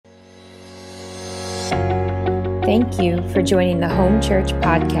Thank you for joining the Home Church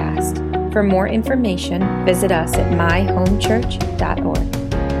podcast. For more information, visit us at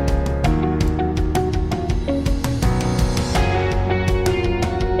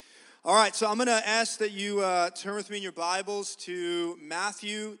myhomechurch.org. All right, so I'm going to ask that you turn with me in your Bibles to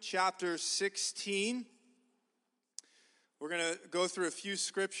Matthew chapter 16. We're going to go through a few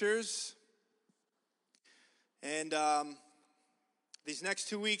scriptures. And these next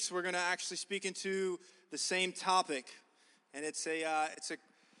 2 weeks, we're going to actually speak into the same topic. And it's a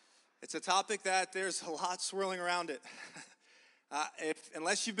topic that there's a lot swirling around it.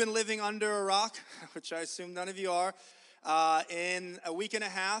 Unless you've been living under a rock, which I assume none of you are, in a week and a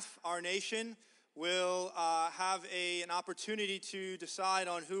half, our nation will have an opportunity to decide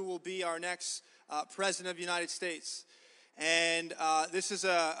on who will be our next president of the United States. And this is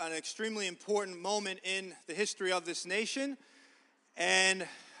an extremely important moment in the history of this nation. And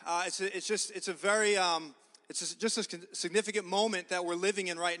it's a significant moment that we're living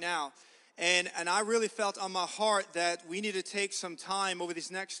in right now. And I really felt on my heart that we need to take some time over these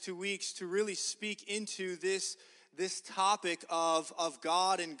next 2 weeks to really speak into this topic of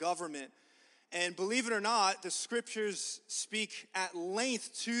God and government. And believe it or not, the scriptures speak at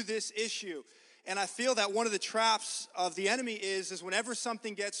length to this issue. And I feel that one of the traps of the enemy is whenever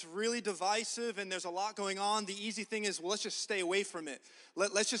something gets really divisive and there's a lot going on, the easy thing is, well, let's just stay away from it.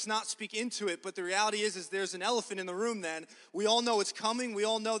 Let's just not speak into it. But the reality is there's an elephant in the room then. We all know it's coming. We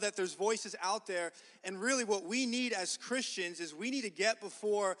all know that there's voices out there. And really what we need as Christians is we need to get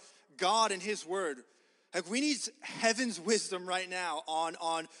before God and His Word. Like we need heaven's wisdom right now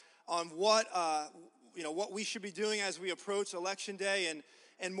on what we should be doing as we approach Election Day.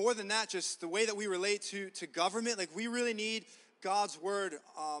 And more than that, just the way that we relate to government, like we really need God's word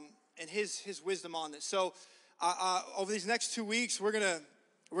and His wisdom on this. So over these next 2 weeks, we're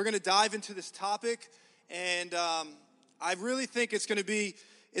gonna dive into this topic, and I really think it's gonna be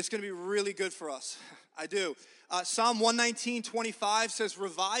really good for us. I do. Psalm 119:25 says,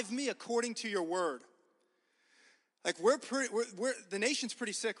 "Revive me according to your word." Like the nation's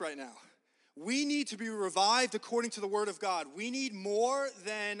pretty sick right now. We need to be revived according to the Word of God. We need more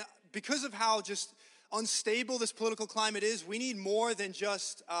than, because of how just unstable this political climate is, we need more than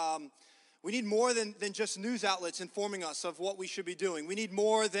just news outlets informing us of what we should be doing. We need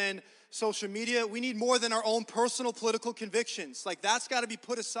more than social media. We need more than our own personal political convictions. Like that's got to be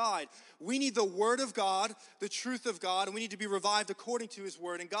put aside. We need the Word of God, the truth of God, and we need to be revived according to His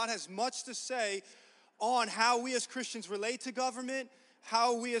Word. And God has much to say on how we as Christians relate to government,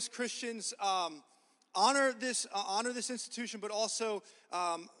 how we as Christians honor this institution, but also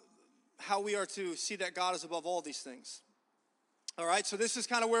how we are to see that God is above all these things. All right, so this is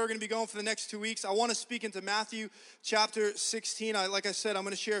kind of where we're going to be going for the next 2 weeks. I want to speak into Matthew chapter 16. Like I said, I'm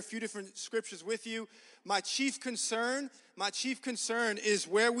going to share a few different scriptures with you. My chief concern is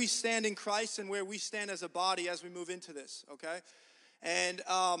where we stand in Christ and where we stand as a body as we move into this, okay? And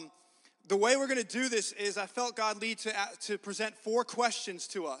the way we're going to do this is I felt God lead to present 4 questions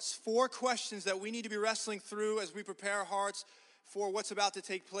to us. 4 questions that we need to be wrestling through as we prepare our hearts for what's about to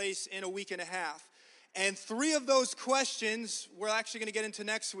take place in a week and a half. And 3 of those questions we're actually going to get into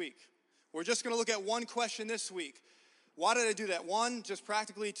next week. We're just going to look at 1 question this week. Why did I do that? 1, just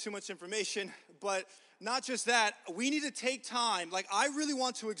practically too much information. But not just that, we need to take time. Like I really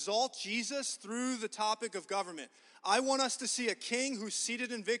want to exalt Jesus through the topic of government. I want us to see a king who's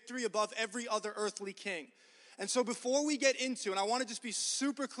seated in victory above every other earthly king. And so before we get into, and I want to just be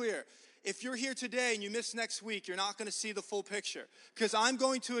super clear, if you're here today and you miss next week, you're not going to see the full picture. Because I'm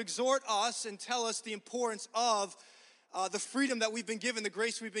going to exhort us and tell us the importance of the freedom that we've been given, the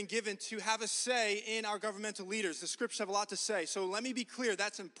grace we've been given to have a say in our governmental leaders. The scriptures have a lot to say. So let me be clear,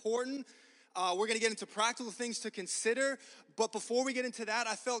 that's important. We're going to get into practical things to consider. But before we get into that,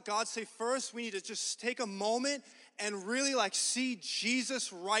 I felt God say first, we need to just take a moment and really see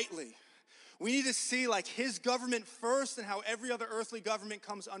Jesus rightly. We need to see His government first and how every other earthly government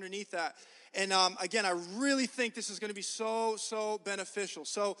comes underneath that. And again, I really think this is going to be so beneficial.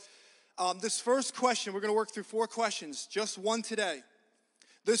 So this first question, we're going to work through 4 questions, just 1 today.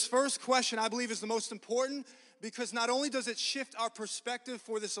 This first question I believe is the most important because not only does it shift our perspective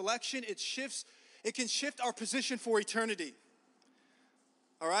for this election, it can shift our position for eternity.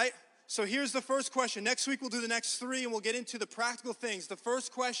 All right? So here's the first question. Next week we'll do the next 3 and we'll get into the practical things. The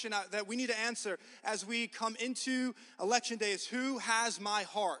first question that we need to answer as we come into Election Day is, who has my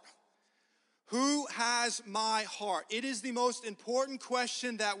heart? Who has my heart? It is the most important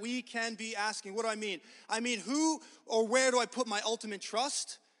question that we can be asking. What do I mean? I mean, who or where do I put my ultimate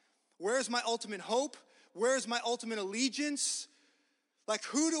trust? Where is my ultimate hope? Where is my ultimate allegiance?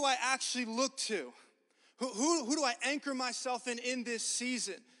 Who do I actually look to? Who do I anchor myself in this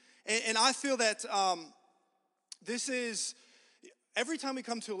season? And I feel that this is, every time we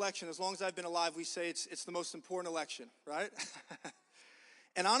come to election, as long as I've been alive, we say it's the most important election, right?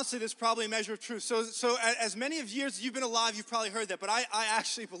 And honestly, there's probably a measure of truth. So as many of years you've been alive, you've probably heard that. But I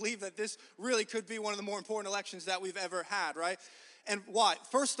actually believe that this really could be one of the more important elections that we've ever had, right? And why?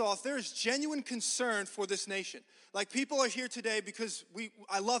 First off, there is genuine concern for this nation. Like, people are here today because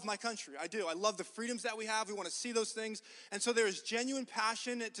I love my country. I do. I love the freedoms that we have. We want to see those things. And so there is genuine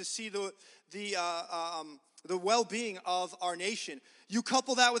passion to see the well-being of our nation. You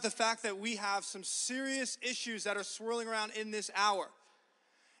couple that with the fact that we have some serious issues that are swirling around in this hour.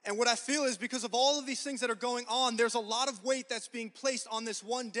 And what I feel is, because of all of these things that are going on, there's a lot of weight that's being placed on this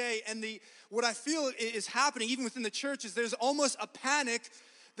one day. And what I feel is happening, even within the church, is there's almost a panic.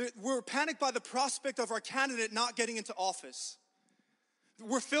 We're panicked by the prospect of our candidate not getting into office.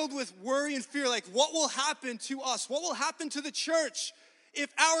 We're filled with worry and fear, like, what will happen to us? What will happen to the church if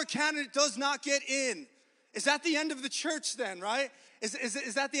our candidate does not get in? Is that the end of the church then, right? Is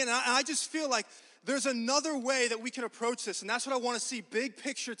that the end? And I just feel like there's another way that we can approach this, and that's what I want to see, big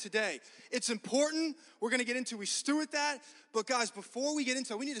picture today. It's important. We're going to get into, we steward that. But guys, before we get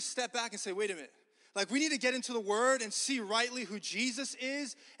into it, we need to step back and say, wait a minute. Like, we need to get into the Word and see rightly who Jesus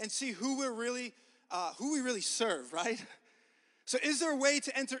is and see who we really serve, right? So is there a way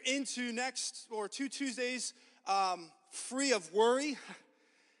to enter into next or 2 Tuesdays free of worry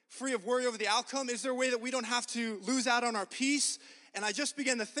over the outcome? Is there a way that we don't have to lose out on our peace? And I just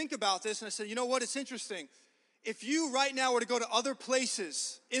began to think about this, and I said, you know what? It's interesting. If you right now were to go to other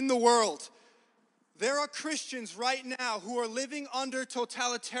places in the world, there are Christians right now who are living under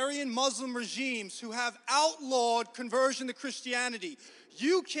totalitarian Muslim regimes who have outlawed conversion to Christianity.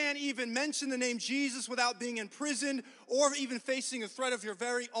 You can't even mention the name Jesus without being imprisoned or even facing a threat of your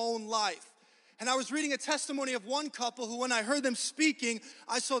very own life. And I was reading a testimony of one couple who, when I heard them speaking,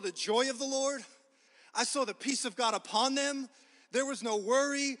 I saw the joy of the Lord. I saw the peace of God upon them. There was no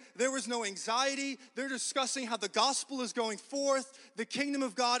worry. There was no anxiety. They're discussing how the gospel is going forth. The kingdom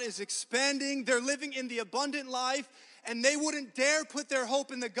of God is expanding. They're living in the abundant life. And they wouldn't dare put their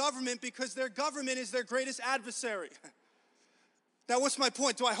hope in the government because their government is their greatest adversary. Now, what's my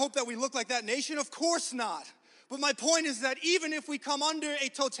point? Do I hope that we look like that nation? Of course not. But my point is that even if we come under a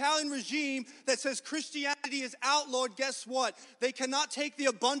totalitarian regime that says Christianity is outlawed, guess what? They cannot take the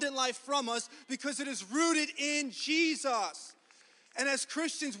abundant life from us because it is rooted in Jesus. And as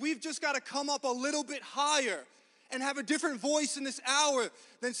Christians, we've just got to come up a little bit higher and have a different voice in this hour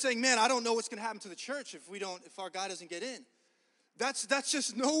than saying, man, I don't know what's going to happen to the church if our guy doesn't get in. That's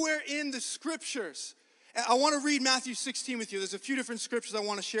just nowhere in the scriptures. And I want to read Matthew 16 with you. There's a few different scriptures I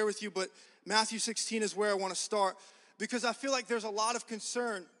want to share with you, but Matthew 16 is where I want to start because I feel like there's a lot of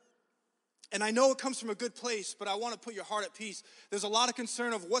concern. And I know it comes from a good place, but I want to put your heart at peace. There's a lot of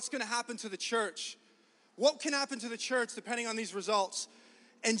concern of what's going to happen to the church. What can happen to the church depending on these results?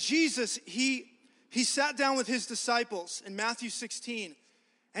 And Jesus, he sat down with his disciples in Matthew 16,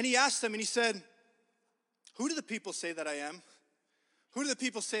 and he asked them, and he said, who do the people say that I am? Who do the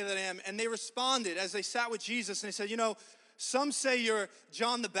people say that I am? And they responded as they sat with Jesus, and they said, you know, some say you're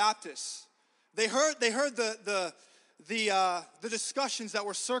John the Baptist. They heard the discussions that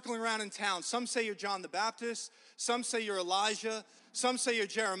were circling around in town. Some say you're John the Baptist. Some say you're Elijah. Some say you're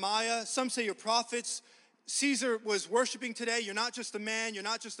Jeremiah. Some say you're prophets. Caesar was worshiping today. You're not just a man. You're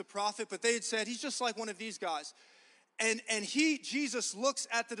not just a prophet. But they had said, he's just like one of these guys. And Jesus looks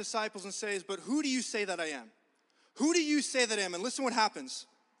at the disciples and says, but who do you say that I am? Who do you say that I am? And listen what happens.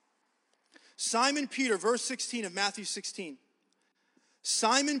 Simon Peter, verse 16 of Matthew 16.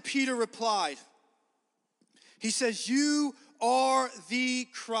 Simon Peter replied. He says, you are the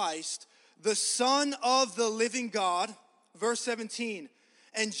Christ, the Son of the living God. Verse 17.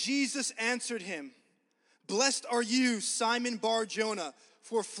 And Jesus answered him, blessed are you, Simon Bar-Jonah,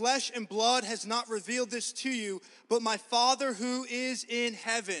 for flesh and blood has not revealed this to you, but my Father who is in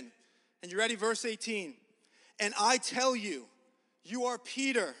heaven. And you ready? Verse 18. And I tell you, you are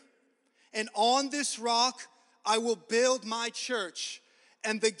Peter, and on this rock I will build my church,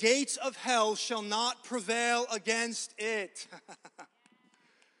 and the gates of hell shall not prevail against it.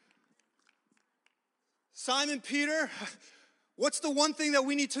 Simon Peter, what's the one thing that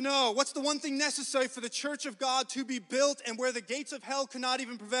we need to know? What's the one thing necessary for the church of God to be built and where the gates of hell cannot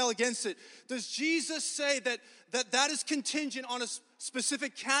even prevail against it? Does Jesus say that is contingent on a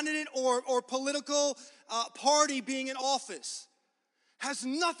specific candidate or political party being in office? Has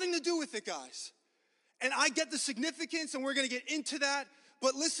nothing to do with it, guys. And I get the significance, and we're going to get into that.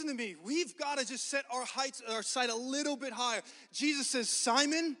 But listen to me. We've got to just set our sight a little bit higher. Jesus says,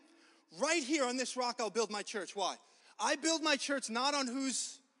 Simon, Right here on this rock, I'll build my church. Why? I build my church not on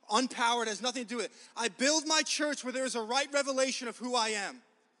who's unpowered, has nothing to do with it. I build my church where there is a right revelation of who I am.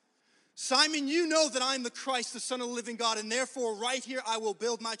 Simon, you know that I am the Christ, the Son of the living God, and therefore right here I will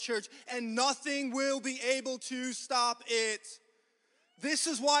build my church, and nothing will be able to stop it. This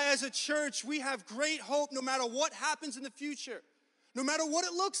is why as a church we have great hope no matter what happens in the future, no matter what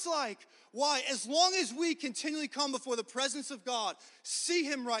it looks like. Why? As long as we continually come before the presence of God, see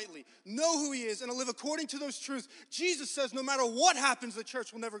him rightly, know who he is, and live according to those truths, Jesus says no matter what happens, the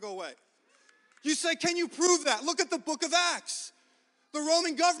church will never go away. You say, can you prove that? Look at the book of Acts. The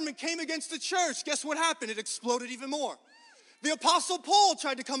Roman government came against the church. Guess what happened? It exploded even more. The Apostle Paul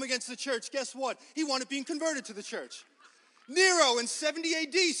tried to come against the church. Guess what? He wanted being converted to the church. Nero in 70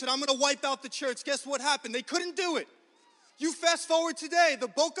 AD said, I'm going to wipe out the church. Guess what happened? They couldn't do it. You fast forward today, the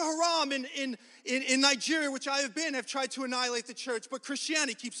Boko Haram in Nigeria, which I have been, have tried to annihilate the church, but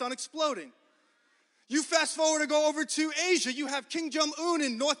Christianity keeps on exploding. You fast forward and go over to Asia, you have Kim Jong-un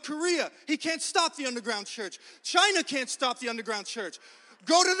in North Korea. He can't stop the underground church. China can't stop the underground church.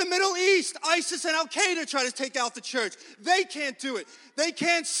 Go to the Middle East, ISIS and Al-Qaeda try to take out the church. They can't do it. They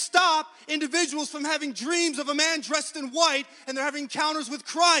can't stop individuals from having dreams of a man dressed in white and they're having encounters with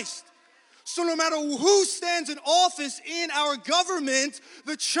Christ. So no matter who stands in office in our government,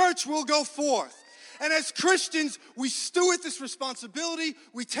 the church will go forth. And as Christians, we steward this responsibility.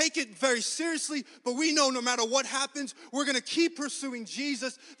 We take it very seriously, but we know no matter what happens, we're going to keep pursuing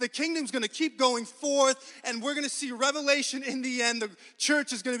Jesus. The kingdom's going to keep going forth, and we're going to see revelation in the end. The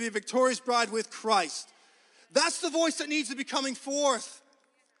church is going to be a victorious bride with Christ. That's the voice that needs to be coming forth.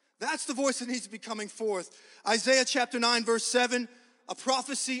 That's the voice that needs to be coming forth. Isaiah chapter 9, verse 7. A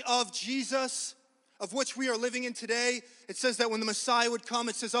prophecy of Jesus, of which we are living in today. It says that when the Messiah would come,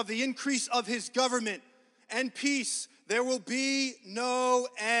 it says of the increase of his government and peace, there will be no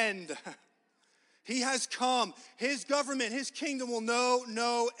end. He has come. His government, his kingdom will know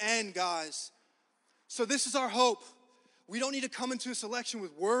no end, guys. So this is our hope. We don't need to come into this election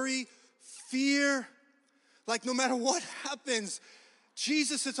with worry, fear. Like no matter what happens,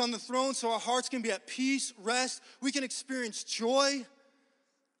 Jesus sits on the throne so our hearts can be at peace, rest. We can experience joy.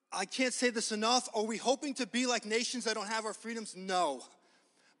 I can't say this enough. Are we hoping to be like nations that don't have our freedoms? No.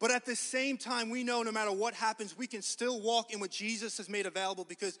 But at the same time, we know no matter what happens, we can still walk in what Jesus has made available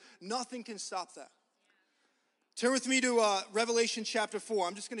because nothing can stop that. Turn with me to Revelation chapter 4.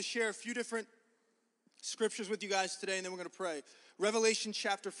 I'm just going to share a few different scriptures with you guys today, and then we're going to pray. Revelation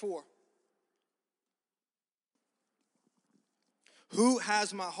chapter 4. Who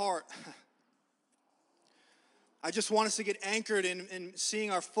has my heart? I just want us to get anchored in seeing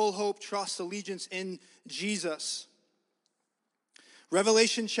our full hope, trust, allegiance in Jesus.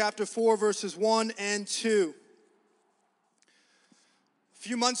 Revelation chapter 4, verses 1 and 2. A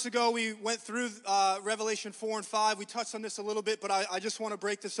few months ago, we went through Revelation 4 and 5. We touched on this a little bit, but I just want to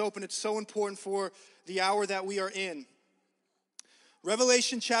break this open. It's so important for the hour that we are in.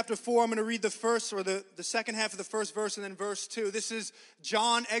 Revelation chapter 4, I'm going to read the first or the second half of the first verse and then verse 2. This is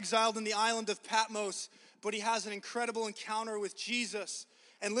John exiled in the island of Patmos, but he has an incredible encounter with Jesus.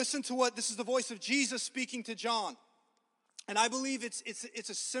 And listen to what, this is the voice of Jesus speaking to John. And I believe it's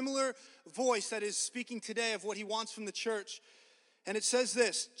a similar voice that is speaking today of what he wants from the church. And it says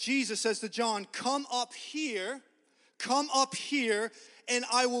this, Jesus says to John, come up here, and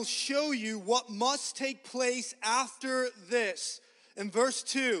I will show you what must take place after this. In verse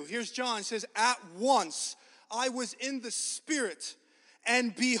 2, here's John, he says, at once I was in the Spirit,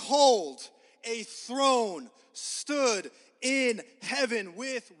 and behold, a throne stood in heaven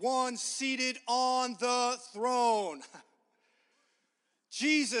with one seated on the throne.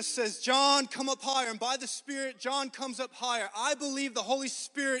 Jesus says, John, come up higher. And by the Spirit, John comes up higher. I believe the Holy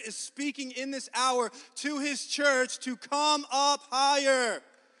Spirit is speaking in this hour to his church to come up higher.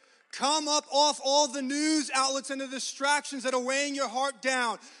 Come up off all the news outlets and the distractions that are weighing your heart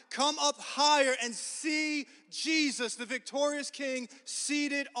down. Come up higher and see Jesus, the victorious King,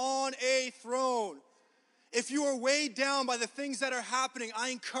 seated on a throne. If you are weighed down by the things that are happening, I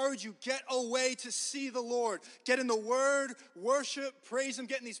encourage you, get away to see the Lord. Get in the Word, worship, praise Him,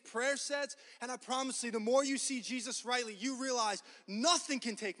 get in these prayer sets. And I promise you, the more you see Jesus rightly, you realize nothing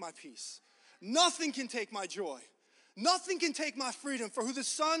can take my peace. Nothing can take my joy. Nothing can take my freedom, for who the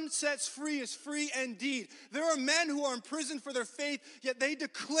Son sets free is free indeed. There are men who are in prison for their faith, yet they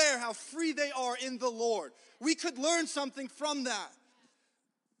declare how free they are in the Lord. We could learn something from that.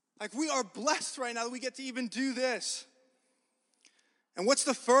 Like, we are blessed right now that we get to even do this. And what's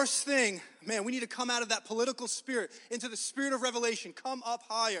the first thing? Man, we need to come out of that political spirit into the spirit of revelation. Come up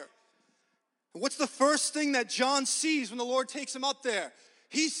higher. And what's the first thing that John sees when the Lord takes him up there?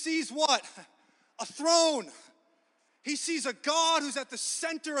 He sees what? A throne. He sees a God who's at the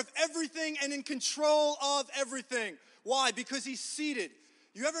center of everything and in control of everything. Why? Because he's seated.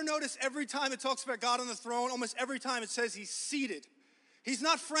 You ever notice every time it talks about God on the throne, almost every time it says he's seated. He's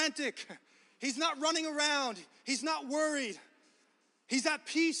not frantic. He's not running around. He's not worried. He's at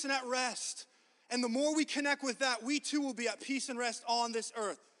peace and at rest. And the more we connect with that, we too will be at peace and rest on this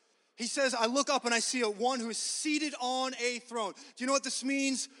earth. He says, I look up and I see one who is seated on a throne. Do you know what this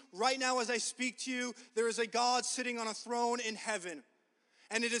means? Right now as I speak to you, there is a God sitting on a throne in heaven.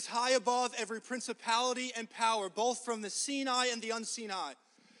 And it is high above every principality and power, both from the seen eye and the unseen eye.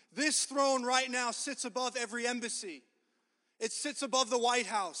 This throne right now sits above every embassy. It sits above the White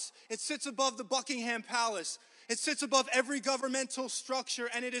House. It sits above the Buckingham Palace. It sits above every governmental structure,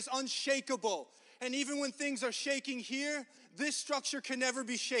 and it is unshakable. And even when things are shaking here, this structure can never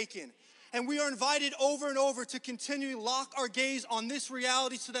be shaken. And we are invited over and over to continually lock our gaze on this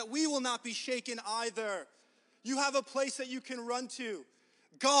reality so that we will not be shaken either. You have a place that you can run to.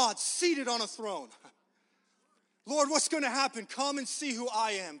 God seated on a throne. Lord, what's going to happen? Come and see who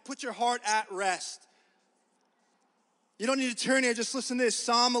I am. Put your heart at rest. You don't need to turn here. Just listen to this.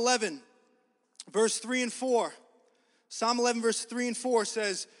 Psalm 11, verse 3 and 4. Psalm 11, verse 3 and 4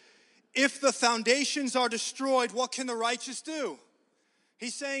 says, if the foundations are destroyed, what can the righteous do?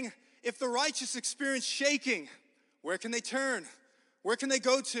 He's saying, if the righteous experience shaking, where can they turn? Where can they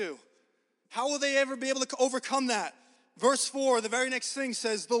go to? How will they ever be able to overcome that? Verse 4, the very next thing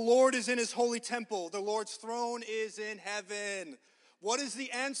says, the Lord is in his holy temple. The Lord's throne is in heaven. What is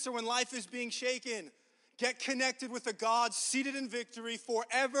the answer when life is being shaken? Get connected with a God seated in victory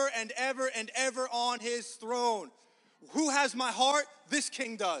forever and ever and ever on his throne. Who has my heart? This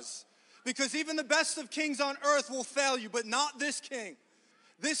king does. Because even the best of kings on earth will fail you, but not this king.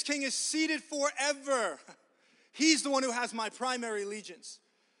 This king is seated forever. He's the one who has my primary allegiance.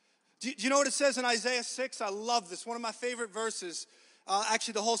 Do you know what it says in Isaiah 6? I love this. One of my favorite verses.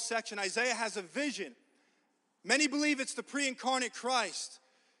 Actually, the whole section. Isaiah has a vision. Many believe it's the pre-incarnate Christ.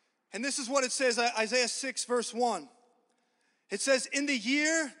 And this is what it says, Isaiah 6, verse 1. It says, in the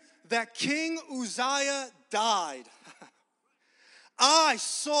year that King Uzziah died, I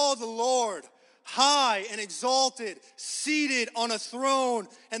saw the Lord high and exalted, seated on a throne,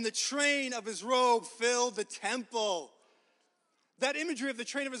 and the train of his robe filled the temple. That imagery of the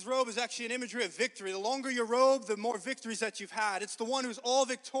train of his robe is actually an imagery of victory. The longer your robe, the more victories that you've had. It's the one who's all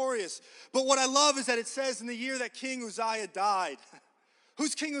victorious. But what I love is that it says in the year that King Uzziah died.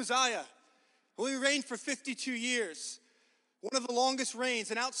 Who's King Uzziah? Well, he reigned for 52 years. One of the longest reigns.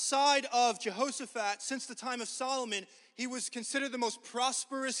 And outside of Jehoshaphat, since the time of Solomon, he was considered the most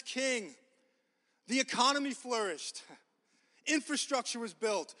prosperous king. The economy flourished. Infrastructure was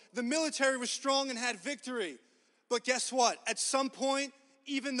built. The military was strong and had victory. But guess what? At some point,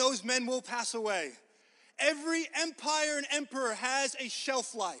 even those men will pass away. Every empire and emperor has a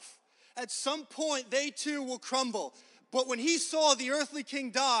shelf life. At some point, they too will crumble. But when he saw the earthly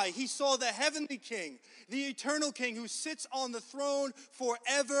king die, he saw the heavenly king, the eternal king who sits on the throne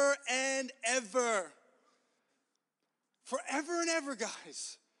forever and ever. Forever and ever,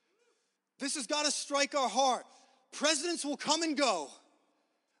 guys. This has got to strike our heart. Presidents will come and go.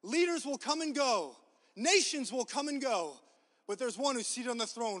 Leaders will come and go. Nations will come and go. But there's one who's seated on the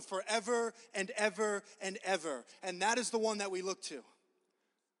throne forever and ever and ever. And that is the one that we look to.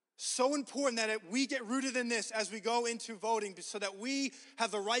 So important that we get rooted in this as we go into voting so that we have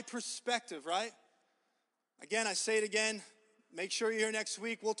the right perspective, right? Again, I say it again. Make sure you're here next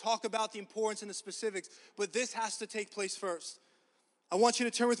week. We'll talk about the importance and the specifics, but this has to take place first. I want you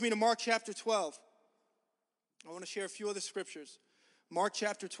to turn with me to Mark chapter 12. I want to share a few other scriptures. Mark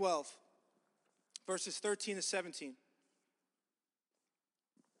chapter 12, verses 13 to 17.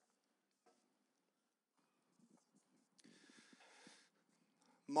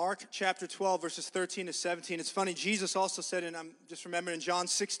 Mark chapter 12, verses 13 to 17. It's funny, Jesus also said, and I'm just remembering in John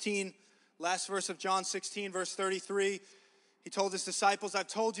 16, last verse of John 16, verse 33, he told his disciples, I've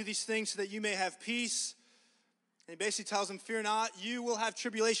told you these things so that you may have peace. And he basically tells them, fear not, you will have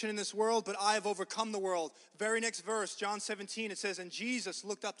tribulation in this world, but I have overcome the world. Very next verse, John 17, it says, and Jesus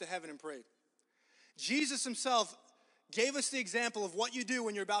looked up to heaven and prayed. Jesus himself gave us the example of what you do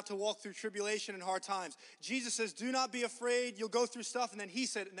when you're about to walk through tribulation and hard times. Jesus says, do not be afraid, you'll go through stuff. And then he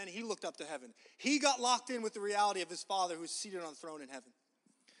said, and then he looked up to heaven. He got locked in with the reality of his Father who's seated on the throne in heaven.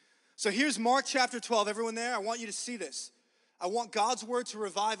 So here's Mark chapter 12. Everyone there, I want you to see this. I want God's word to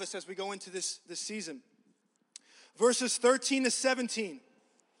revive us as we go into this season. Verses 13 to 17.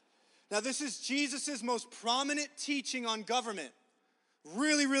 Now this is Jesus' most prominent teaching on government.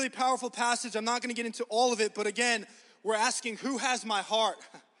 Really, really powerful passage. I'm not going to get into all of it, but again, we're asking, who has my heart?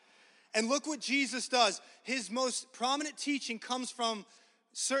 And look what Jesus does. His most prominent teaching comes from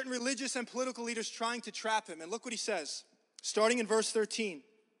certain religious and political leaders trying to trap him. And look what he says, starting in verse 13.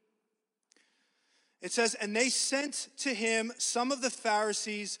 It says, and they sent to him some of the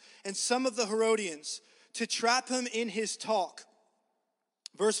Pharisees and some of the Herodians to trap him in his talk.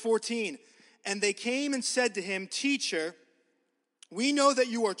 Verse 14, and they came and said to him, Teacher, we know that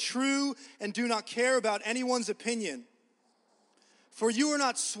you are true and do not care about anyone's opinion. For you are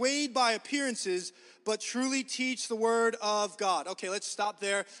not swayed by appearances, but truly teach the word of God. Okay, let's stop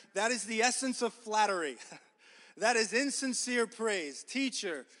there. That is the essence of flattery. That is insincere praise.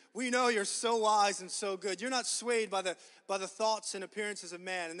 Teacher, we know you're so wise and so good. You're not swayed by the thoughts and appearances of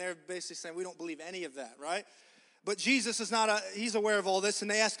man. And they're basically saying, we don't believe any of that, right? But Jesus is he's aware of all this. And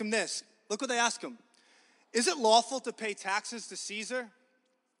they ask him this. Look what they ask him. Is it lawful to pay taxes to Caesar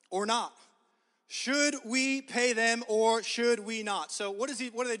or not? Should we pay them or should we not? So what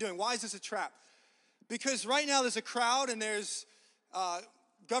are they doing? Why is this a trap? Because right now there's a crowd and there's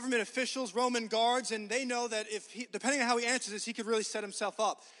government officials, Roman guards, and they know that depending on how he answers this, he could really set himself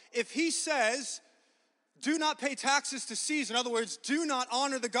up. If he says, do not pay taxes to Caesar, in other words, do not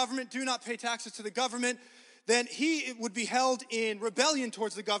honor the government, do not pay taxes to the government, then he would be held in rebellion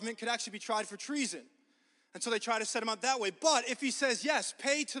towards the government, could actually be tried for treason. And so they try to set him up that way. But if he says, yes,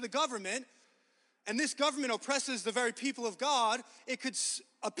 pay to the government, and this government oppresses the very people of God, it could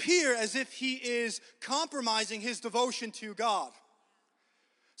appear as if he is compromising his devotion to God.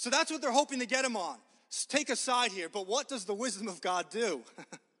 So that's what they're hoping to get him on. Take a side here, but what does the wisdom of God do?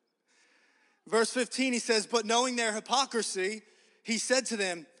 Verse 15, he says, but knowing their hypocrisy, he said to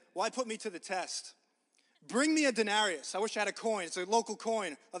them, why put me to the test? Bring me a denarius. I wish I had a coin. It's a local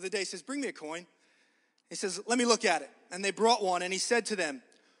coin of the day. He says, bring me a coin. He says, let me look at it. And they brought one, and he said to them,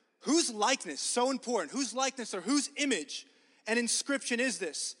 whose likeness, so important, whose likeness or whose image and inscription is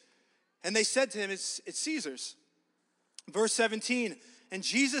this? And they said to him, it's Caesar's. Verse 17, and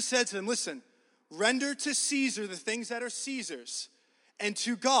Jesus said to them, listen, render to Caesar the things that are Caesar's, and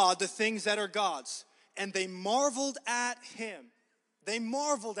to God the things that are God's. And they marveled at him. They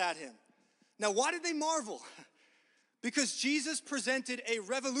marveled at him. Now, why did they marvel? Because Jesus presented a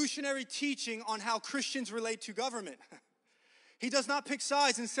revolutionary teaching on how Christians relate to government. He does not pick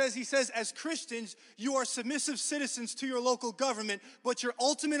sides and he says, as Christians, you are submissive citizens to your local government, but your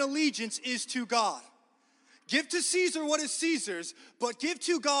ultimate allegiance is to God. Give to Caesar what is Caesar's, but give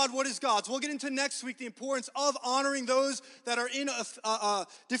to God what is God's. We'll get into next week the importance of honoring those that are in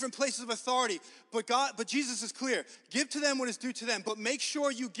different places of authority. But Jesus is clear. Give to them what is due to them, but make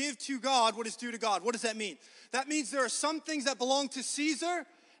sure you give to God what is due to God. What does that mean? That means there are some things that belong to Caesar,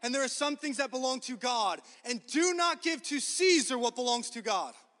 and there are some things that belong to God. And do not give to Caesar what belongs to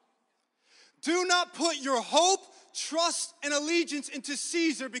God. Do not put your hope, trust, and allegiance into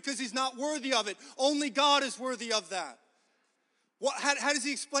Caesar because he's not worthy of it. Only God is worthy of that. How does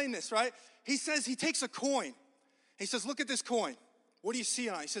he explain this, right? He says, he takes a coin. He says, look at this coin. What do you see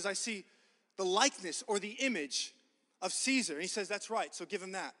on it? He says, I see the likeness or the image of Caesar. And he says, that's right, so give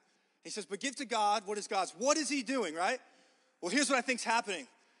him that. He says, but give to God what is God's. What is he doing, right? Well, here's what I think's happening.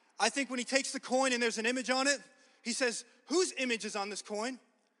 I think when he takes the coin and there's an image on it, he says, whose image is on this coin?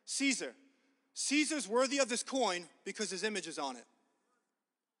 Caesar. Caesar's worthy of this coin because his image is on it.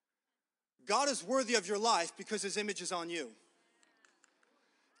 God is worthy of your life because his image is on you.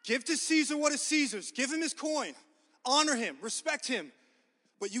 Give to Caesar what is Caesar's. Give him his coin. Honor him. Respect him.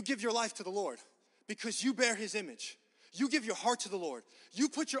 But you give your life to the Lord because you bear his image. You give your heart to the Lord. You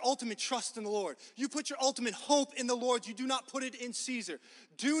put your ultimate trust in the Lord. You put your ultimate hope in the Lord. You do not put it in Caesar.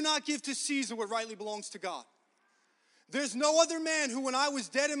 Do not give to Caesar what rightly belongs to God. There's no other man who, when I was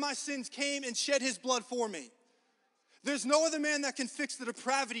dead in my sins, came and shed his blood for me. There's no other man that can fix the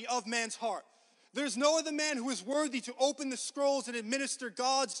depravity of man's heart. There's no other man who is worthy to open the scrolls and administer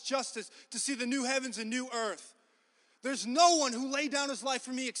God's justice to see the new heavens and new earth. There's no one who laid down his life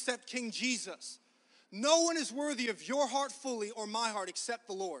for me except King Jesus. No one is worthy of your heart fully or my heart except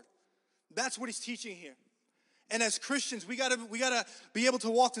the Lord. That's what he's teaching here. And as Christians, we gotta be able to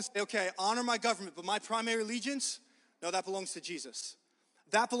walk and say, okay, honor my government, but my primary allegiance, no, that belongs to Jesus.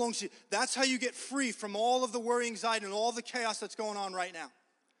 That belongs to you. That's how you get free from all of the worry, anxiety, and all the chaos that's going on right now.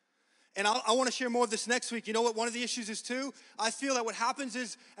 And I want to share more of this next week. You know what one of the issues is too? I feel that what happens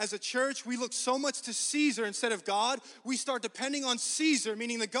is, as a church, we look so much to Caesar instead of God. We start depending on Caesar,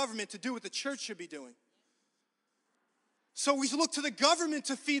 meaning the government, to do what the church should be doing. So we look to the government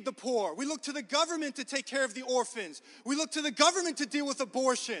to feed the poor. We look to the government to take care of the orphans. We look to the government to deal with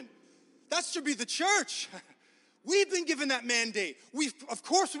abortion. That should be the church. We've been given that mandate. Of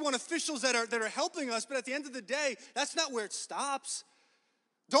course, we want officials that are helping us, but at the end of the day, that's not where it stops.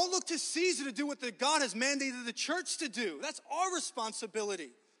 Don't look to Caesar to do what God has mandated the church to do. That's our responsibility.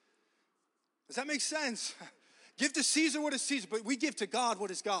 Does that make sense? Give to Caesar what is Caesar, but we give to God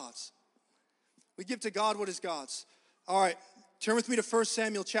what is God's. We give to God what is God's. All right, turn with me to 1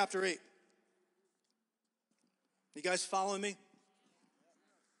 Samuel chapter 8. You guys following me?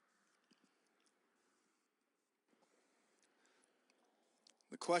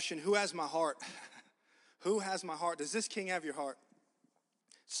 The question, who has my heart? Who has my heart? Does this king have your heart?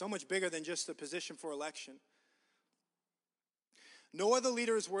 It's so much bigger than just the position for election. No other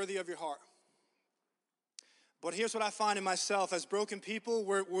leader is worthy of your heart. But here's what I find in myself. As broken people,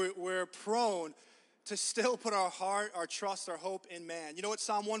 we're prone to still put our heart, our trust, our hope in man. You know what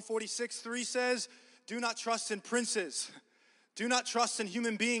Psalm 146:3 says? Do not trust in princes. Do not trust in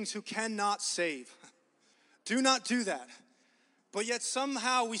human beings who cannot save. Do not do that. But yet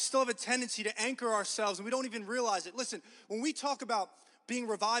somehow we still have a tendency to anchor ourselves and we don't even realize it. Listen, when we talk about being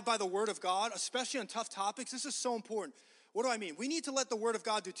revived by the word of God, especially on tough topics, this is so important. What do I mean? We need to let the word of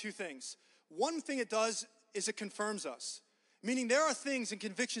God do two things. One thing it does is it confirms us. Meaning there are things and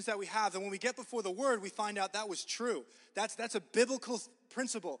convictions that we have that when we get before the word, we find out that was true. That's a biblical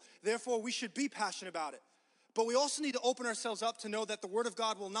principle. Therefore, we should be passionate about it. But we also need to open ourselves up to know that the word of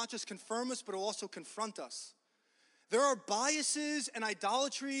God will not just confirm us, but it will also confront us. There are biases and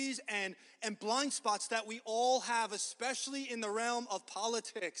idolatries and blind spots that we all have, especially in the realm of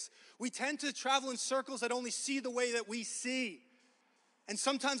politics. We tend to travel in circles that only see the way that we see. And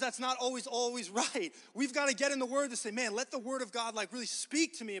sometimes that's not always right. We've got to get in the word to say, man, let the word of God really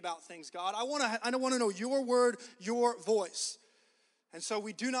speak to me about things, God. I want to know your word, your voice. And so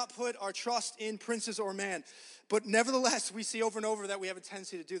we do not put our trust in princes or man. But nevertheless, we see over and over that we have a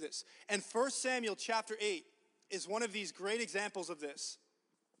tendency to do this. And 1 Samuel chapter 8 is one of these great examples of this.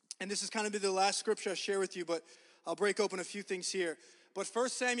 And this is kind of the last scripture I share with you, but I'll break open a few things here. But 1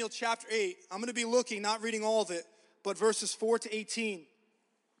 Samuel chapter 8, I'm going to be looking, not reading all of it, but verses 4 to 18.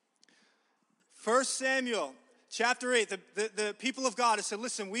 1 Samuel chapter 8, the people of God have said,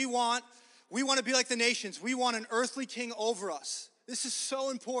 listen, we want to be like the nations. We want an earthly king over us. This is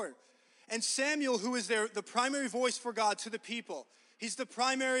so important. And Samuel, who is the primary voice for God to the people, he's the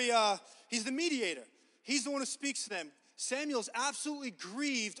primary, he's the mediator. He's the one who speaks to them. Samuel's absolutely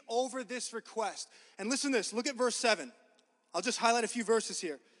grieved over this request. And listen to this. Look at verse 7. I'll just highlight a few verses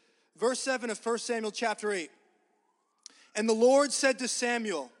here. Verse 7 of 1 Samuel chapter 8. And the Lord said to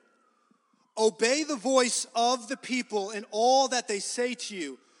Samuel, obey the voice of the people in all that they say to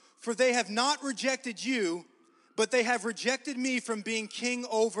you, for they have not rejected you, but they have rejected me from being king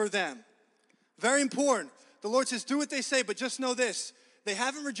over them. Very important. The Lord says, do what they say, but just know this. They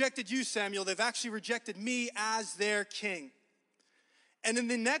haven't rejected you, Samuel. They've actually rejected me as their king. And in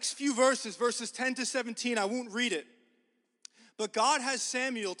the next few verses, verses 10 to 17, I won't read it. But God has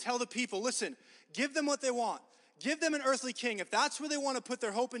Samuel tell the people, listen, give them what they want. Give them an earthly king. If that's where they want to put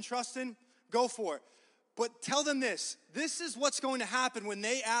their hope and trust in, go for it. But tell them this. This is what's going to happen when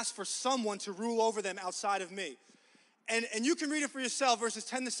they ask for someone to rule over them outside of me. And you can read it for yourself, verses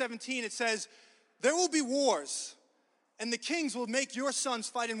 10 to 17. It says, there will be wars. And the kings will make your sons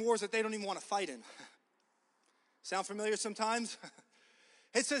fight in wars that they don't even want to fight in. Sound familiar sometimes?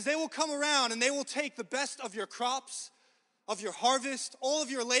 It says they will come around and they will take the best of your crops, of your harvest, all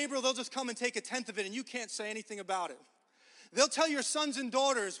of your labor. They'll just come and take a tenth of it and you can't say anything about it. They'll tell your sons and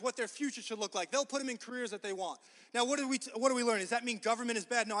daughters what their future should look like. They'll put them in careers that they want. Now, what do we learn? Does that mean government is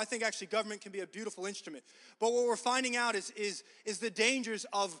bad? No, I think actually government can be a beautiful instrument. But what we're finding out is the dangers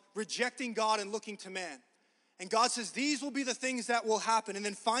of rejecting God and looking to man. And God says, these will be the things that will happen. And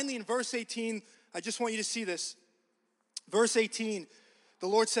then finally in verse 18, I just want you to see this. Verse 18, the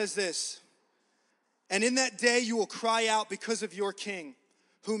Lord says this, and in that day you will cry out because of your king,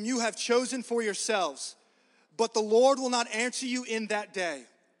 whom you have chosen for yourselves. But the Lord will not answer you in that day.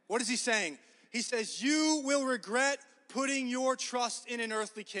 What is he saying? He says, you will regret putting your trust in an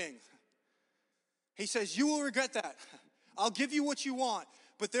earthly king. He says, you will regret that. I'll give you what you want,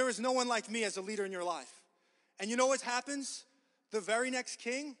 but there is no one like me as a leader in your life. And you know what happens? The very next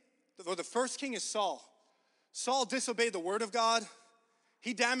king, or the first king is Saul. Saul disobeyed the word of God.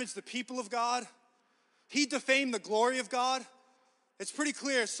 He damaged the people of God. He defamed the glory of God. It's pretty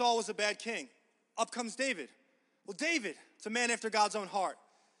clear Saul was a bad king. Up comes David. Well, David, it's a man after God's own heart.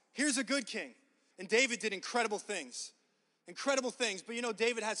 Here's a good king. And David did incredible things. Incredible things. But you know,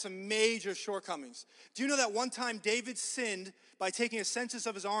 David had some major shortcomings. Do you know that one time David sinned by taking a census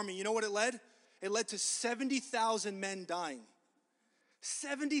of his army? You know what it led? It led to 70,000 men dying.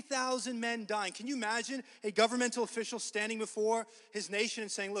 70,000 men dying. Can you imagine a governmental official standing before his nation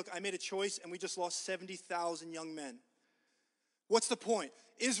and saying, look, I made a choice and we just lost 70,000 young men? What's the point?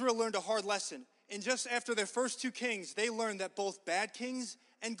 Israel learned a hard lesson. And just after their first two kings, they learned that both bad kings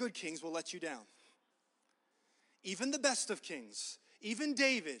and good kings will let you down. Even the best of kings, even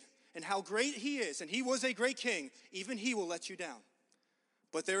David, and how great he is, and he was a great king, even he will let you down.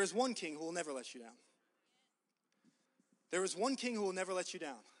 But there is one king who will never let you down. There is one king who will never let you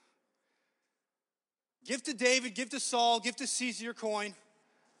down. Give to David, give to Saul, give to Caesar your coin,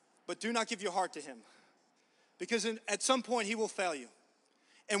 but do not give your heart to him. Because at some point he will fail you.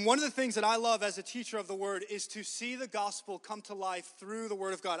 And one of the things that I love as a teacher of the word is to see the gospel come to life through the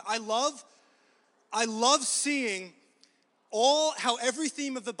word of God. I love seeing how every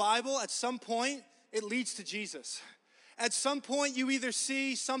theme of the Bible, at some point, it leads to Jesus. At some point, you either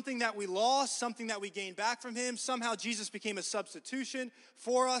see something that we lost, something that we gained back from him. Somehow Jesus became a substitution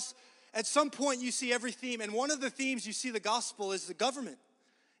for us. At some point, you see every theme. And one of the themes you see the gospel is the government.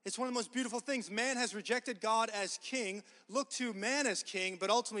 It's one of the most beautiful things. Man has rejected God as king, looked to man as king, but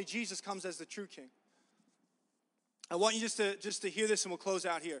ultimately Jesus comes as the true king. I want you just to hear this, and we'll close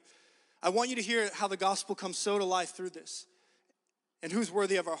out here. I want you to hear how the gospel comes so to life through this and who's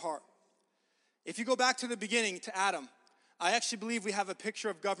worthy of our heart. If you go back to the beginning, to Adam, I actually believe we have a picture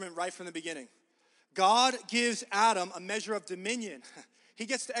of government right from the beginning. God gives Adam a measure of dominion. He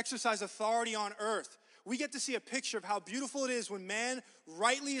gets to exercise authority on earth. We get to see a picture of how beautiful it is when man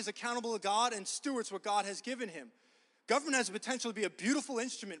rightly is accountable to God and stewards what God has given him. Government has the potential to be a beautiful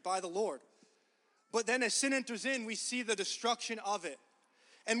instrument by the Lord. But then as sin enters in, we see the destruction of it.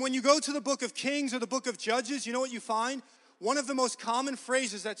 And when you go to the book of Kings or the book of Judges, you know what you find? One of the most common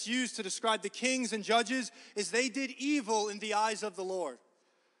phrases that's used to describe the kings and judges is they did evil in the eyes of the Lord.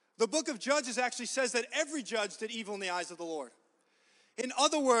 The book of Judges actually says that every judge did evil in the eyes of the Lord. In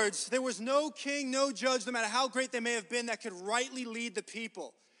other words, there was no king, no judge, no matter how great they may have been, that could rightly lead the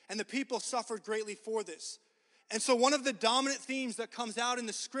people. And the people suffered greatly for this. And so one of the dominant themes that comes out in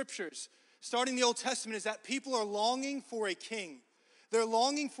the scriptures, starting the Old Testament, is that people are longing for a king. They're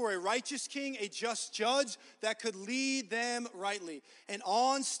longing for a righteous king, a just judge that could lead them rightly. And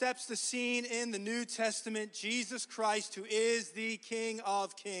on steps the scene in the New Testament, Jesus Christ, who is the King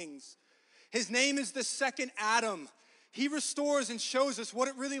of Kings. His name is the second Adam. He restores and shows us what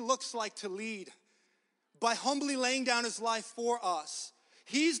it really looks like to lead by humbly laying down his life for us.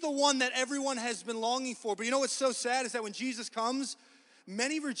 He's the one that everyone has been longing for. But you know what's so sad is that when Jesus comes,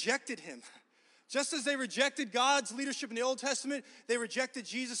 many rejected him. Just as they rejected God's leadership in the Old Testament, they rejected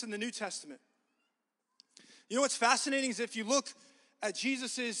Jesus in the New Testament. You know what's fascinating is if you look at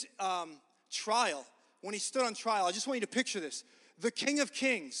Jesus' trial, when he stood on trial, I just want you to picture this. The King of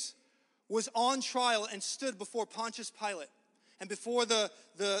Kings was on trial and stood before Pontius Pilate and before the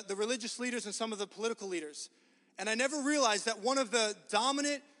religious leaders and some of the political leaders. And I never realized that one of the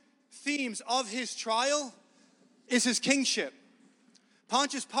dominant themes of his trial is his kingship.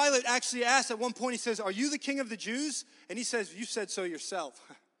 Pontius Pilate actually asked at one point, he says, "Are you the king of the Jews?" And he says, "You said so yourself."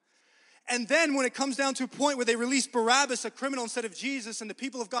 And then when it comes down to a point where they release Barabbas, a criminal, instead of Jesus, and the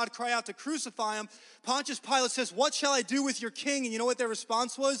people of God cry out to crucify him, Pontius Pilate says, "What shall I do with your king?" And you know what their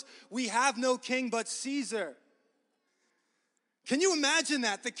response was? "We have no king but Caesar." Can you imagine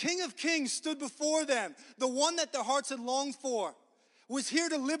that? The King of Kings stood before them. The one that their hearts had longed for was here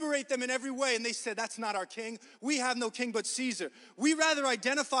to liberate them in every way. And they said, "That's not our king. We have no king but Caesar. We rather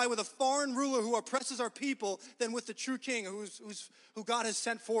identify with a foreign ruler who oppresses our people than with the true king who God has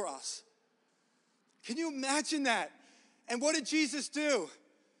sent for us." Can you imagine that? And what did Jesus do?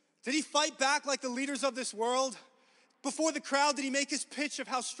 Did he fight back like the leaders of this world? Before the crowd, did he make his pitch of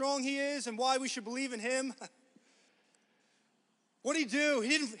how strong he is and why we should believe in him? What did he do?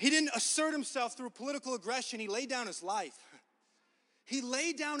 He didn't assert himself through political aggression. He laid down his life. He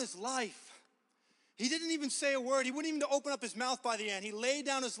laid down his life. He didn't even say a word. He wouldn't even open up his mouth by the end. He laid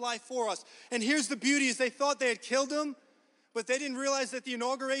down his life for us. And here's the beauty is they thought they had killed him, but they didn't realize that the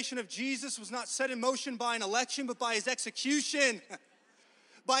inauguration of Jesus was not set in motion by an election, but by his execution.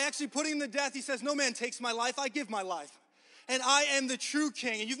 By actually putting him to death, he says, "No man takes my life, I give my life. And I am the true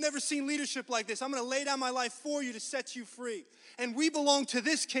king." And you've never seen leadership like this. I'm going to lay down my life for you to set you free. And we belong to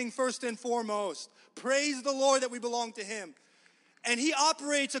this king first and foremost. Praise the Lord that we belong to him. And he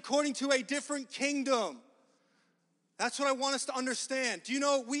operates according to a different kingdom. That's what I want us to understand. Do you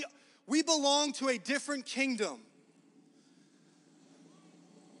know, we belong to a different kingdom.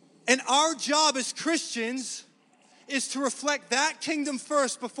 And our job as Christians is to reflect that kingdom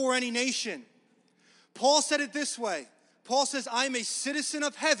first before any nation. Paul said it this way. Paul says, "I'm a citizen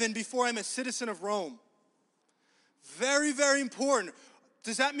of heaven before I'm a citizen of Rome." Very, very important.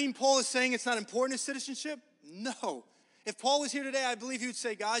 Does that mean Paul is saying it's not important as citizenship? No. If Paul was here today, I believe he would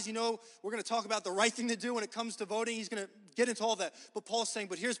say, guys, we're going to talk about the right thing to do when it comes to voting. He's going to get into all that. But Paul's saying,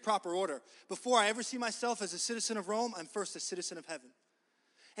 but here's proper order. Before I ever see myself as a citizen of Rome, I'm first a citizen of heaven.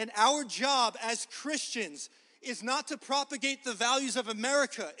 And our job as Christians is not to propagate the values of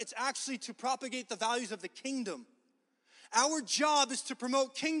America. It's actually to propagate the values of the kingdom. Our job is to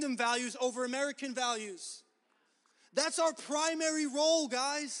promote kingdom values over American values. That's our primary role,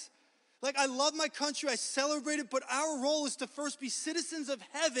 guys. Like, I love my country, I celebrate it, but our role is to first be citizens of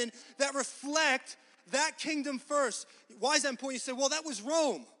heaven that reflect that kingdom first. Why is that important? You say, well, that was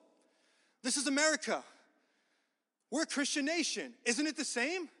Rome. This is America. We're a Christian nation. Isn't it the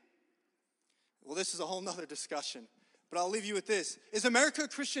same? Well, this is a whole nother discussion, but I'll leave you with this. Is America a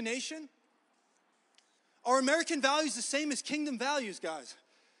Christian nation? Are American values the same as kingdom values, guys?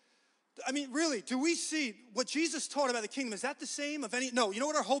 I mean, really, do we see what Jesus taught about the kingdom? Is that the same of any? No, you know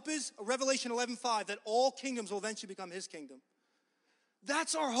what our hope is? Revelation 11:5, that all kingdoms will eventually become his kingdom.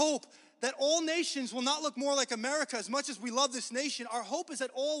 That's our hope, that all nations will not look more like America. As much as we love this nation, our hope is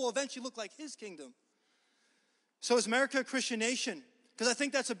that all will eventually look like his kingdom. So is America a Christian nation? Because I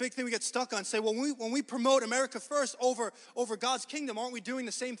think that's a big thing we get stuck on. Say, well, when we promote America first over God's kingdom, aren't we doing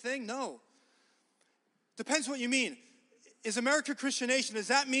the same thing? No. Depends what you mean. Is America a Christian nation? Does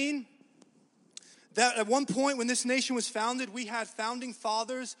that mean that at one point when this nation was founded, we had founding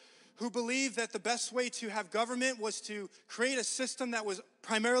fathers who believed that the best way to have government was to create a system that was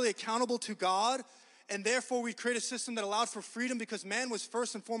primarily accountable to God, and therefore we create a system that allowed for freedom because man was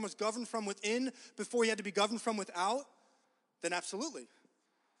first and foremost governed from within before he had to be governed from without? Then absolutely.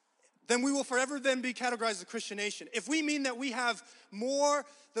 Then we will forever then be categorized as a Christian nation. If we mean that we have more,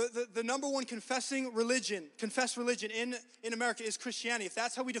 the number one confessed religion in America is Christianity, if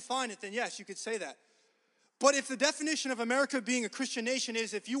that's how we define it, then yes, you could say that. But if the definition of America being a Christian nation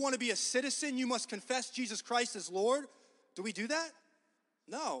is if you want to be a citizen, you must confess Jesus Christ as Lord, do we do that?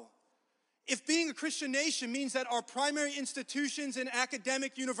 No. If being a Christian nation means that our primary institutions and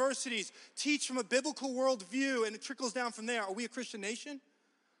academic universities teach from a biblical worldview and it trickles down from there, are we a Christian nation?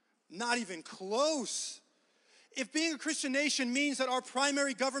 Not even close. If being a Christian nation means that our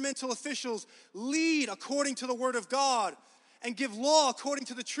primary governmental officials lead according to the Word of God and give law according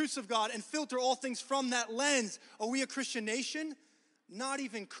to the truths of God and filter all things from that lens, are we a Christian nation? Not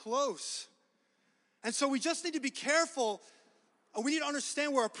even close. And so we just need to be careful. We need to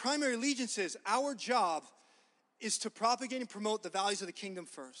understand where our primary allegiance is. Our job is to propagate and promote the values of the kingdom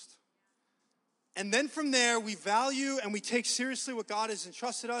first. And then from there, we value and we take seriously what God has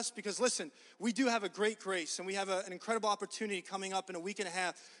entrusted us because, listen, we do have a great grace and we have an incredible opportunity coming up in a week and a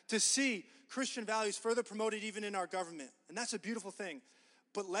half to see Christian values further promoted even in our government. And that's a beautiful thing.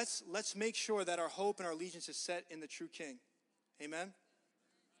 But let's make sure that our hope and our allegiance is set in the true King. Amen?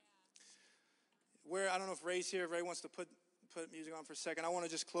 I don't know if Ray's here. If Ray wants to put music on for a second. I want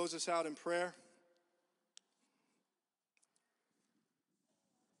to just close this out in prayer.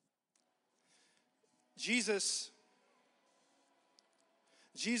 Jesus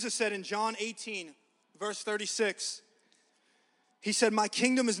said in John 18, verse 36, he said, "My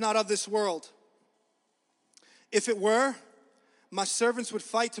kingdom is not of this world. If it were, my servants would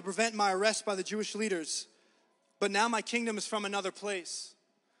fight to prevent my arrest by the Jewish leaders. But now my kingdom is from another place."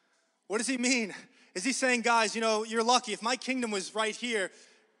 What does he mean? Is he saying, guys, you're lucky. If my kingdom was right here,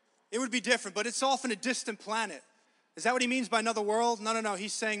 it would be different, but it's off in a distant planet. Is that what he means by another world? No.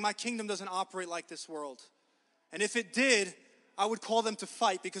 He's saying my kingdom doesn't operate like this world. And if it did, I would call them to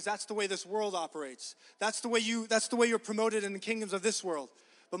fight because that's the way this world operates. That's the way you're promoted in the kingdoms of this world.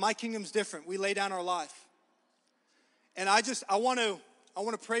 But my kingdom's different. We lay down our life. And I want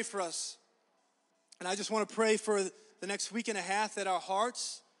to pray for us. And I just want to pray for the next week and a half that our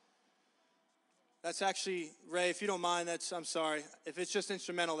hearts, that's actually, Ray, if you don't mind, I'm sorry. If it's just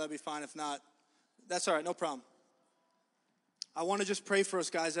instrumental, that'd be fine. If not, that's all right, no problem. I want to just pray for us,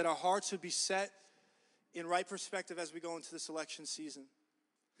 guys, that our hearts would be set in right perspective as we go into this election season.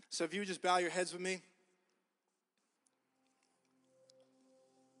 So if you would just bow your heads with me.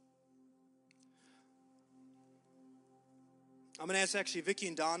 I'm going to ask actually Vicky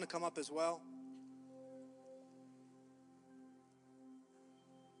and Don to come up as well.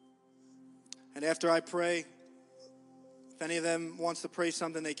 And after I pray, if any of them wants to pray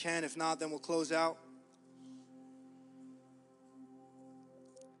something, they can. If not, then we'll close out.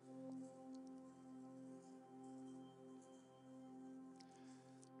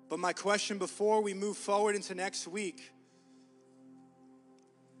 But my question before we move forward into next week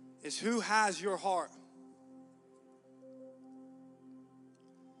is, who has your heart?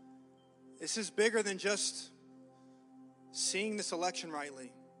 This is bigger than just seeing this election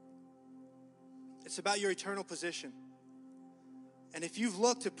rightly. It's about your eternal position. And if you've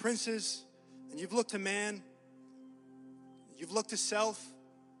looked to princes, and you've looked to man, you've looked to self,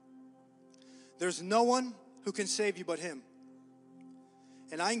 there's no one who can save you but him.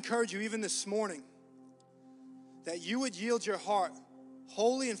 And I encourage you even this morning that you would yield your heart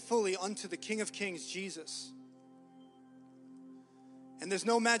wholly and fully unto the King of Kings, Jesus. And there's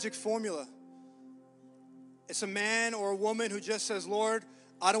no magic formula. It's a man or a woman who just says, Lord,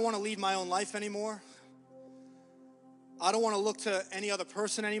 I don't want to lead my own life anymore. I don't want to look to any other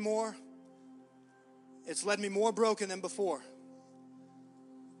person anymore. It's led me more broken than before.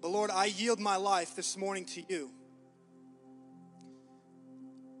 But Lord, I yield my life this morning to you.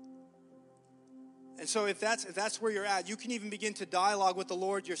 And so if that's where you're at, you can even begin to dialogue with the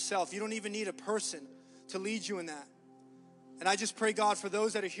Lord yourself. You don't even need a person to lead you in that. And I just pray, God, for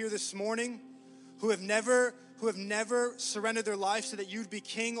those that are here this morning who have never surrendered their life so that you'd be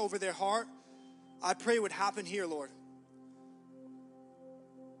king over their heart, I pray it would happen here, Lord.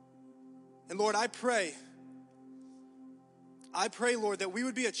 And Lord, I pray, Lord, that we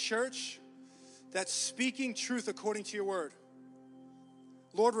would be a church that's speaking truth according to your word.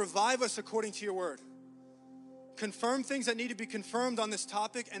 Lord, revive us according to your word. Confirm things that need to be confirmed on this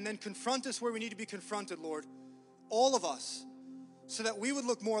topic, and then confront us where we need to be confronted, Lord. All of us, so that we would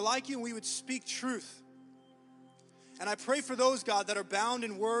look more like you and we would speak truth. And I pray for those, God, that are bound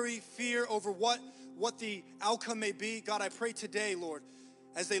in worry, fear over what the outcome may be. God, I pray today, Lord,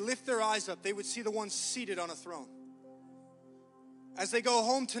 as they lift their eyes up, they would see the one seated on a throne. As they go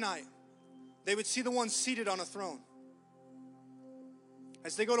home tonight, they would see the one seated on a throne.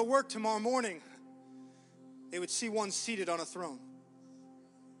 As they go to work tomorrow morning, they would see one seated on a throne.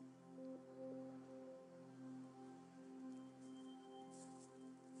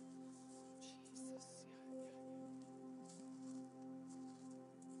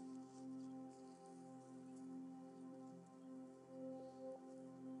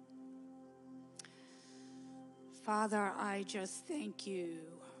 Father, I just thank you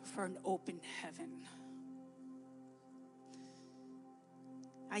for an open heaven.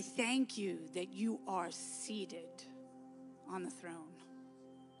 I thank you that you are seated on the throne.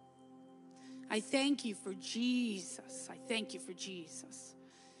 I thank you for Jesus. I thank you for Jesus.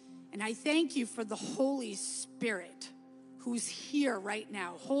 And I thank you for the Holy Spirit who's here right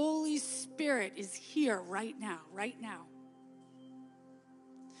now. Holy Spirit is here right now, right now.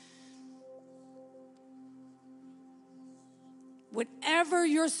 Whatever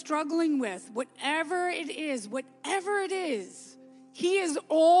you're struggling with, whatever it is, He is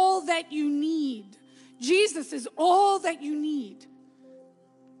all that you need. Jesus is all that you need.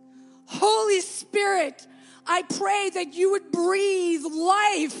 Holy Spirit, I pray that you would breathe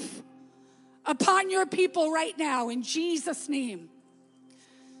life upon your people right now in Jesus' name.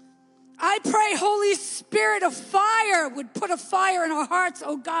 I pray, Holy Spirit, a fire would put a fire in our hearts,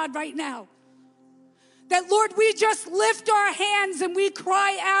 oh God, right now. That, Lord, we just lift our hands and we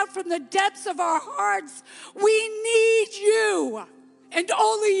cry out from the depths of our hearts, we need you and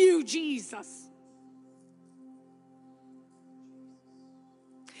only you, Jesus.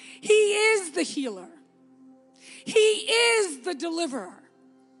 He is the healer. He is the deliverer.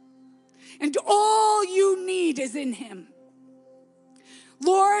 And all you need is in him.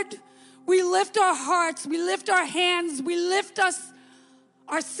 Lord, we lift our hearts, we lift our hands, we lift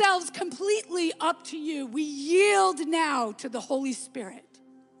ourselves completely up to you. We yield now to the Holy Spirit.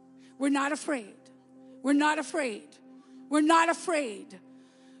 We're not afraid. We're not afraid. We're not afraid.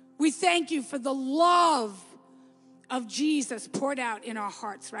 We thank you for the love of Jesus poured out in our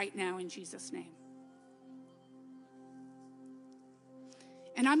hearts right now in Jesus' name.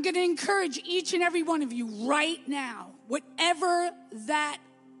 And I'm going to encourage each and every one of you right now, whatever that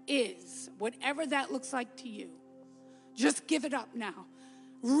is, whatever that looks like to you, just give it up now.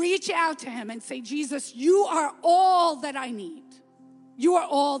 Reach out to him and say, Jesus, you are all that I need. You are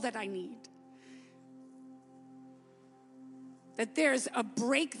all that I need. That there's a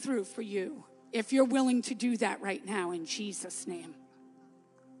breakthrough for you if you're willing to do that right now in Jesus' name.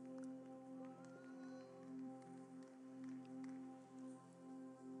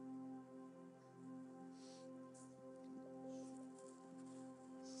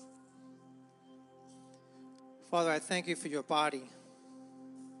 Father, I thank you for your body.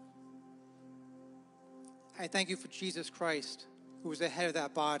 I thank you for Jesus Christ, who is the head of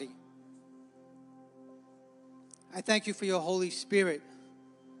that body. I thank you for your Holy Spirit,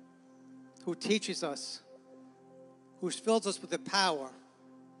 who teaches us, who fills us with the power,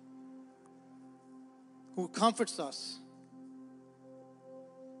 who comforts us.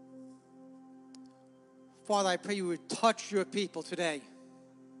 Father, I pray you would touch your people today.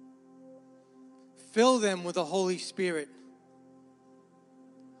 Fill them with the Holy Spirit.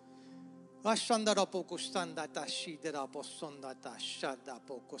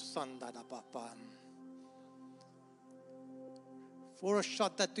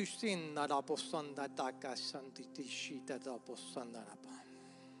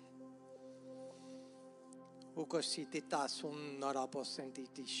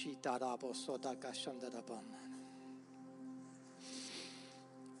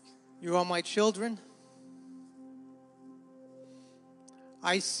 You are my children.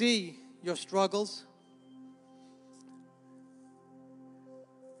 I see your struggles.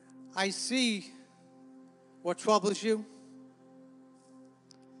 I see what troubles you.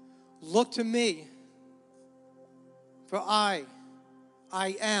 Look to me, for I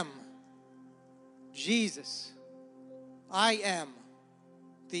am Jesus. I am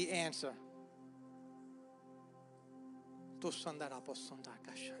the answer.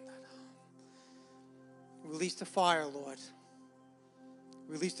 Release the fire, Lord.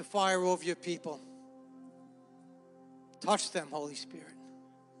 Release the fire over your people. Touch them, Holy Spirit.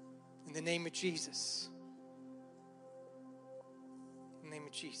 In the name of Jesus. In the name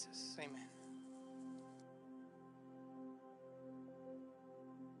of Jesus. Amen.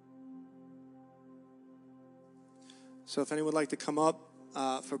 So if anyone would like to come up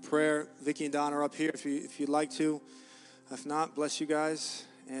for prayer, Vicky and Don are up here if you'd like to. If not, bless you guys.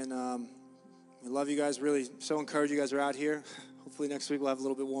 And we love you guys. Really so encouraged you guys are out here. Hopefully next week we'll have a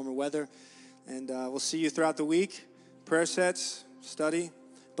little bit warmer weather. And we'll see you throughout the week. Prayer sets, study.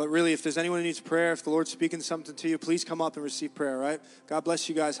 But really, if there's anyone who needs prayer, if the Lord's speaking something to you, please come up and receive prayer, all right? God bless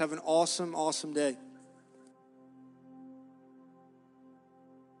you guys. Have an awesome, awesome day.